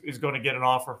he is going to get an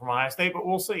offer from Ohio State, but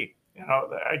we'll see.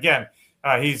 Again,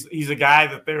 he's a guy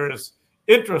that there is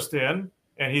interest in,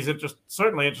 and he's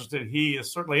certainly interested. He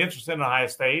is certainly interested in Ohio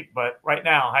State, but right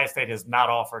now Ohio State has not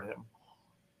offered him.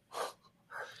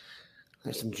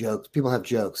 There's some jokes. People have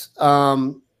jokes.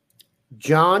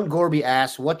 John Gorby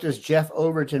asks, what does Jeff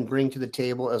Overton bring to the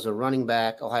table as a running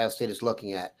back Ohio State is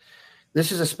looking at?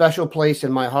 This is a special place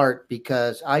in my heart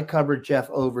because I covered Jeff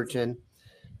Overton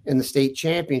in the state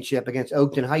championship against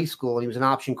Oakton High School, and he was an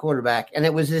option quarterback, and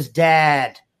it was his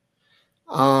dad.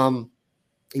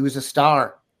 He was a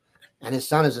star, and his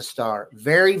son is a star.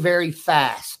 Very, very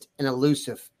fast and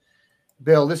elusive.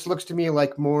 Bill, this looks to me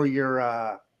like more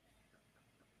your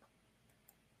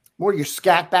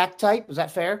scat back type. Is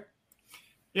that fair?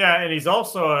 Yeah, and he's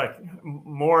also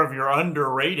more of your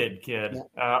underrated kid,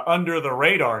 under the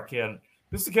radar kid.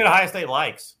 This is a kid Ohio State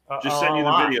likes. Just send you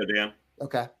the video, Dan.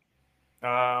 Okay.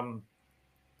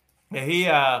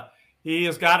 He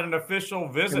has got an official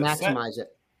visit. To maximize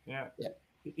it. Yeah.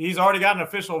 He's already got an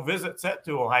official visit set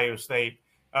to Ohio State.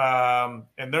 And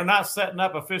they're not setting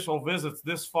up official visits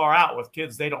this far out with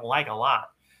kids they don't like a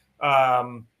lot.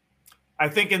 I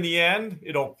think in the end,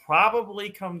 it'll probably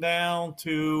come down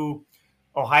to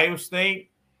Ohio State,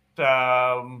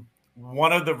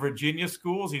 one of the Virginia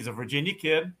schools. He's a Virginia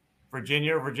kid,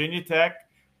 Virginia Tech,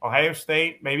 Ohio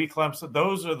State, maybe Clemson.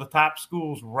 Those are the top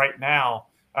schools right now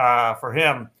for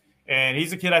him. And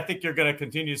he's a kid I think you're going to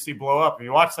continue to see blow up. If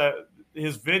you watch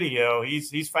his video,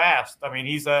 he's fast. I mean,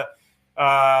 he's a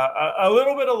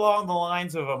little bit along the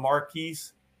lines of a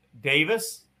Marquise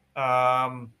Davis.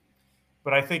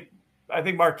 But I think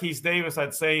Marquise Davis,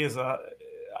 I'd say, is a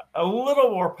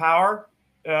little more power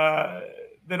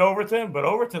than Overton. But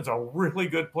Overton's a really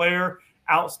good player,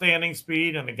 outstanding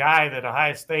speed, and the guy that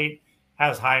Ohio State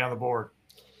has high on the board.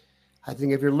 I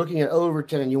think if you're looking at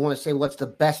Overton and you want to say what's the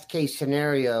best case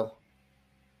scenario,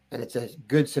 and it's a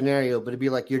good scenario, but it'd be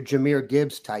like your Jahmyr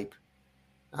Gibbs type.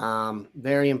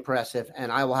 Very impressive.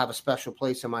 And I will have a special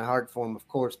place in my heart for him, of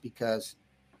course, because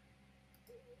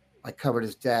I covered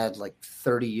his dad like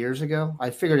 30 years ago.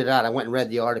 I figured it out. I went and read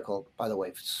the article, by the way.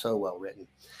 It's so well written.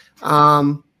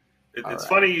 It's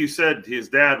funny you said his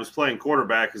dad was playing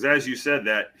quarterback because, as you said,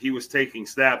 that he was taking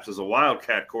snaps as a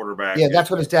Wildcat quarterback. Yeah,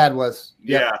 that's what his dad was.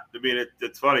 Yep. Yeah, I mean,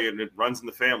 it's funny, and it runs in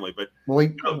the family. But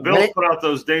Bill put out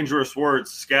those dangerous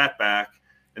words, scat back,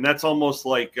 and that's almost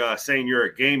like saying you're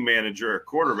a game manager at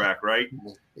quarterback, right?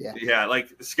 Yeah,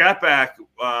 like scat back,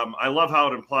 I love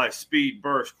how it implies speed,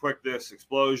 burst, quickness,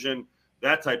 explosion,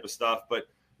 that type of stuff. But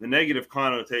the negative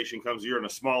connotation comes you're in a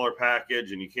smaller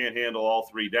package and you can't handle all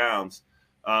three downs.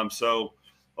 So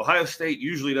Ohio State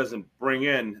usually doesn't bring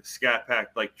in scat back.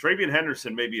 Like Travion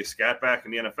Henderson may be a scat back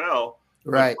in the NFL.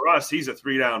 Right. For us, he's a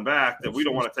 3-down back that we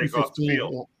don't want to take off the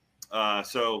field.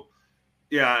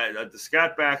 Yeah. The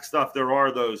scat back stuff, there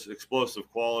are those explosive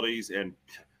qualities. And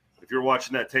if you're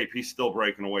watching that tape, he's still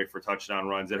breaking away for touchdown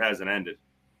runs. It hasn't ended.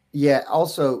 Yeah.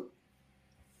 Also,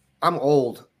 I'm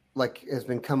old, like has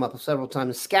been come up several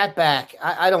times. Scat back,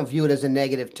 I don't view it as a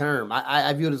negative term.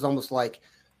 I view it as almost like,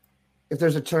 if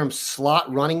there's a term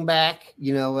slot running back,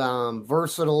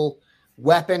 versatile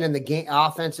weapon in the game,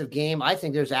 offensive game, I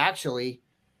think there's actually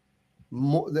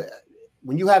more.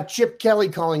 When you have Chip Kelly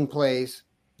calling plays,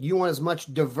 you want as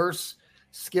much diverse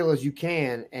skill as you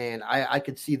can, and I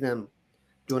could see them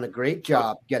doing a great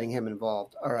job getting him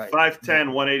involved. All right.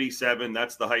 5'10", 187,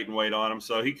 that's the height and weight on him.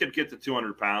 So he could get to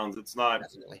 200 pounds. It's not,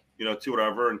 to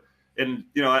whatever. And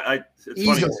it's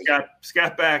funny,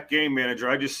 scat back game manager.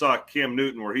 I just saw Cam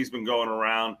Newton where he's been going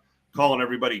around calling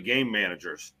everybody game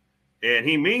managers. And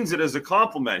he means it as a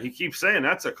compliment. He keeps saying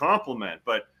that's a compliment.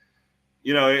 But,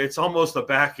 it's almost a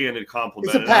backhanded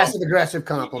compliment. It's a passive-aggressive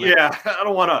compliment. Yeah, I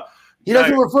don't want to. He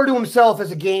doesn't refer to himself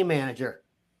as a game manager.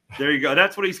 There you go.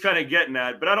 That's what he's kind of getting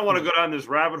at. But I don't want to go down this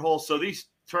rabbit hole. So these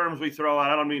terms we throw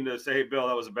out, I don't mean to say, hey, Bill,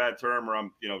 that was a bad term or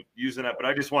I'm, using that. But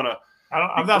I just want to.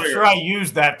 I'm not sure I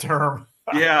used that term.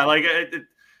 Yeah, like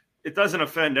it doesn't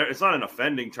offend. It's not an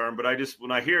offending term, but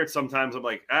when I hear it sometimes I'm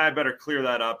like, I better clear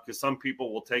that up because some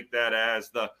people will take that as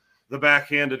the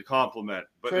backhanded compliment.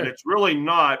 But it's really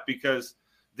not because,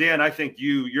 Dan, I think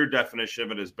your definition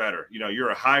of it is better. You're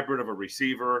a hybrid of a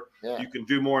receiver. Yeah. You can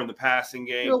do more in the passing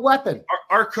game. You're a weapon.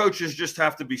 Our coaches just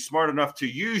have to be smart enough to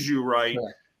use you right.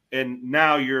 And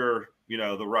now you're,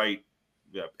 the right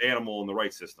animal in the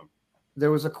right system.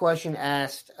 there was a question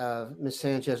asked of Ms.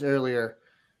 Sanchez earlier.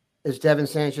 Is Devin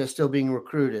Sanchez still being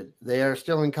recruited? They are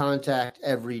still in contact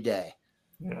every day.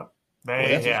 Yeah.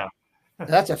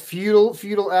 That's a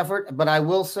futile effort. But I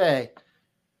will say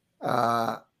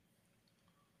there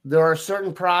are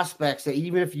certain prospects that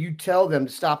even if you tell them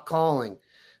to stop calling,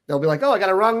 they'll be like, oh, I got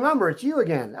a wrong number. It's you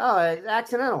again. Oh, it's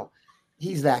accidental.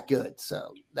 He's that good.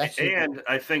 So that's and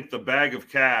I think the bag of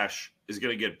cash is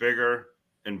going to get bigger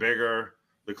and bigger.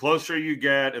 The closer you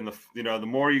get and the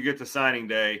more you get to signing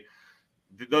day,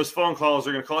 those phone calls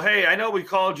are going to call, hey, I know we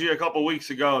called you a couple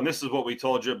weeks ago and this is what we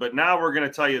told you, but now we're going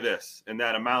to tell you this, and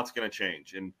that amount's going to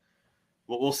change. And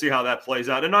we'll see how that plays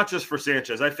out. And not just for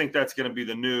Sanchez. I think that's going to be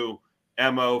the new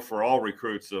MO for all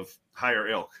recruits of higher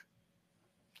ilk.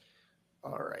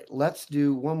 All right. Let's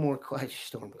do one more question.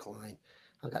 Storm Klein.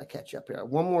 I've got to catch up here.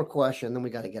 One more question, then we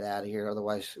got to get out of here.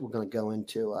 Otherwise, we're going to go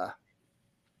into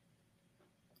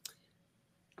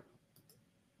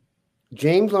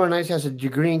James Laurinaitis has a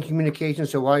degree in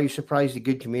communications, so why are you surprised he's a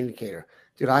good communicator?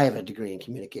 Dude, I have a degree in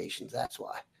communications. That's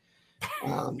why.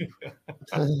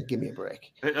 Give me a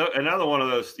break. Another one of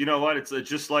those, you know what? It's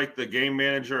just like the game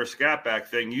manager or scat back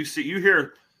thing. You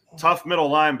hear tough middle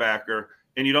linebacker,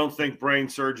 and you don't think brain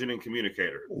surgeon and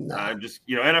communicator. No.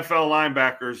 NFL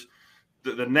linebackers,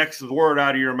 the next word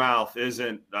out of your mouth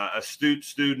isn't astute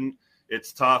student.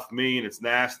 It's tough, mean, it's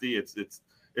nasty.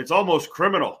 It's almost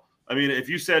criminal. I mean, if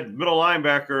you said middle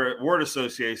linebacker at word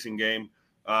association game,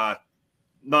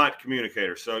 not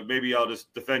communicator. So maybe I'll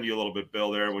just defend you a little bit, Bill,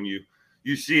 there. When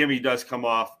you see him, he does come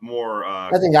off more.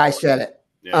 I think I said it.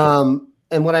 Yeah.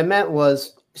 And what I meant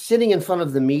was sitting in front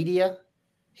of the media,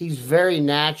 he's very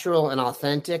natural and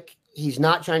authentic. He's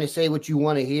not trying to say what you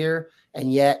want to hear,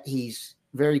 and yet he's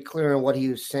very clear on what he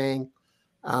was saying.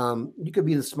 You could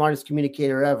be the smartest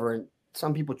communicator ever, and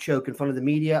some people choke in front of the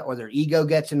media or their ego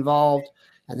gets involved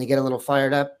and they get a little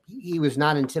fired up. He was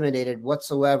not intimidated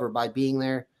whatsoever by being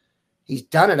there. He's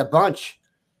done it a bunch.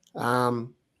 So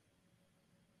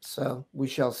we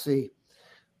shall see.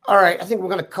 All right. I think we're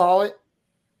going to call it.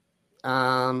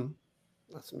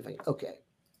 Let's see if I can. Okay.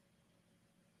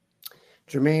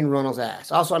 Jermaine Runnels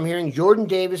asks. Also, I'm hearing Jordan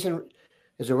Davison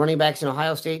is a running back in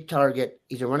Ohio State target.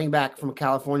 He's a running back from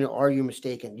California. Are you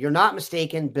mistaken? You're not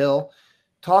mistaken, Bill.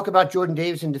 Talk about Jordan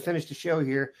Davison to finish the show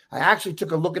here. I actually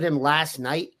took a look at him last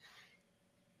night.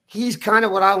 He's kind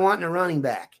of what I want in a running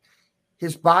back.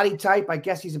 His body type, I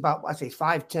guess he's about,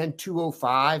 5'10",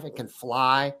 205, and can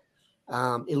fly.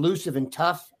 Elusive and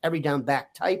tough, every down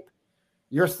back type.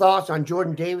 Your thoughts on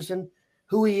Jordan Davison,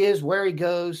 who he is, where he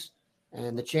goes,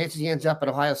 and the chances he ends up at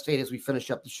Ohio State as we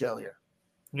finish up the show here.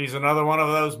 He's another one of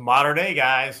those modern day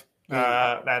guys.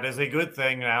 That is a good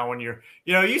thing now when it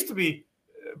used to be,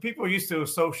 people used to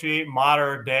associate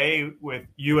modern day with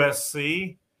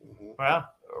USC. Mm-hmm. Well,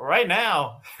 right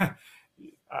now,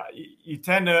 you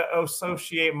tend to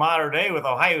associate modern day with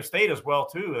Ohio State as well,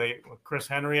 too. With Chris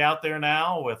Henry out there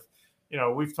now with,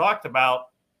 we've talked about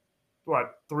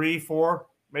 3, 4,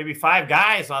 maybe 5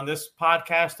 guys on this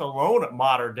podcast alone at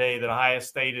modern day that Ohio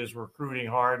State is recruiting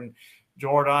hard. And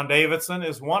Jordan Davison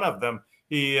is one of them.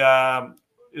 He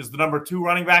is the number 2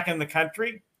 running back in the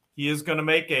country. He is going to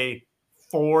make a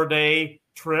 4-day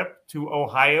trip to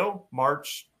Ohio,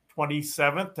 March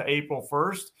 27th to April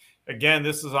 1st. Again,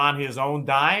 this is on his own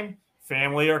dime.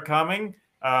 Family are coming.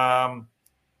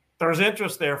 There's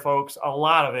interest there, folks, a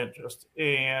lot of interest.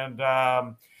 And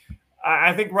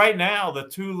I think right now the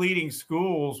 2 leading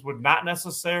schools would not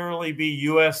necessarily be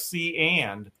USC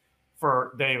and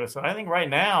for Davis. And I think right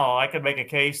now I could make a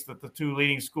case that the 2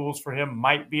 leading schools for him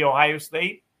might be Ohio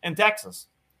State and Texas.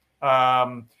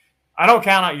 I don't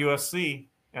count out USC.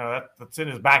 That's in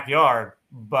his backyard.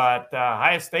 But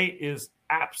Ohio State is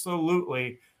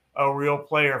absolutely a real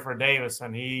player for Davis,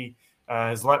 and he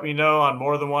has let me know on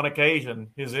more than one occasion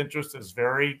his interest is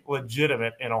very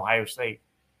legitimate in Ohio State.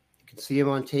 You can see him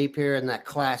on tape here in that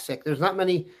classic. There's not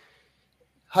many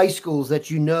high schools that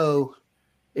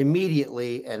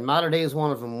immediately, and Modern Day is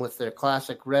one of them with their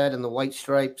classic red and the white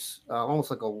stripes, almost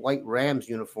like a white Rams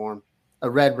uniform, a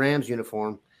red Rams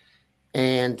uniform.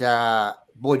 And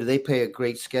boy, do they pay a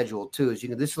great schedule too.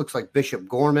 This looks like Bishop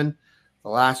Gorman. The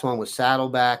last one was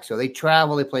Saddleback. So they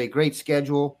travel. They play a great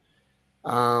schedule,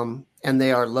 and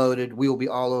they are loaded. We will be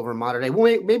all over Modern Day.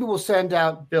 Maybe we'll send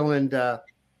out Bill and the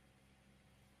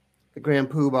Grand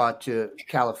Poobah to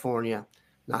California.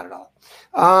 Not at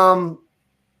all.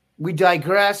 We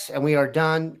digress, and we are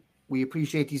done. We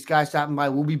appreciate these guys stopping by.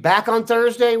 We'll be back on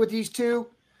Thursday with these 2.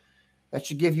 That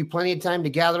should give you plenty of time to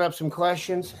gather up some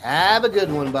questions. Have a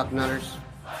good one, Bucknutters.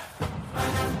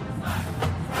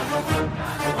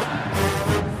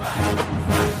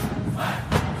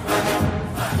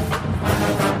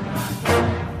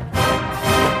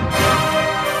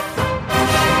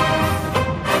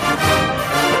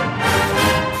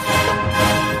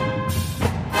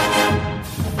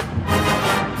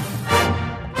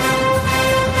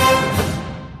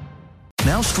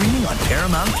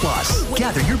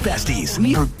 besties.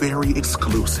 We are very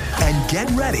exclusive. And get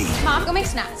ready. Mom, go make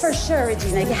snacks. For sure,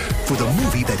 Regina, yeah. For the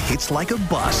movie that hits like a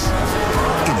bus.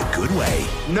 In a good way.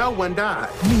 No one died.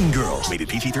 Mean Girls. Rated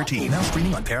PG-13. Now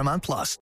streaming on Paramount+.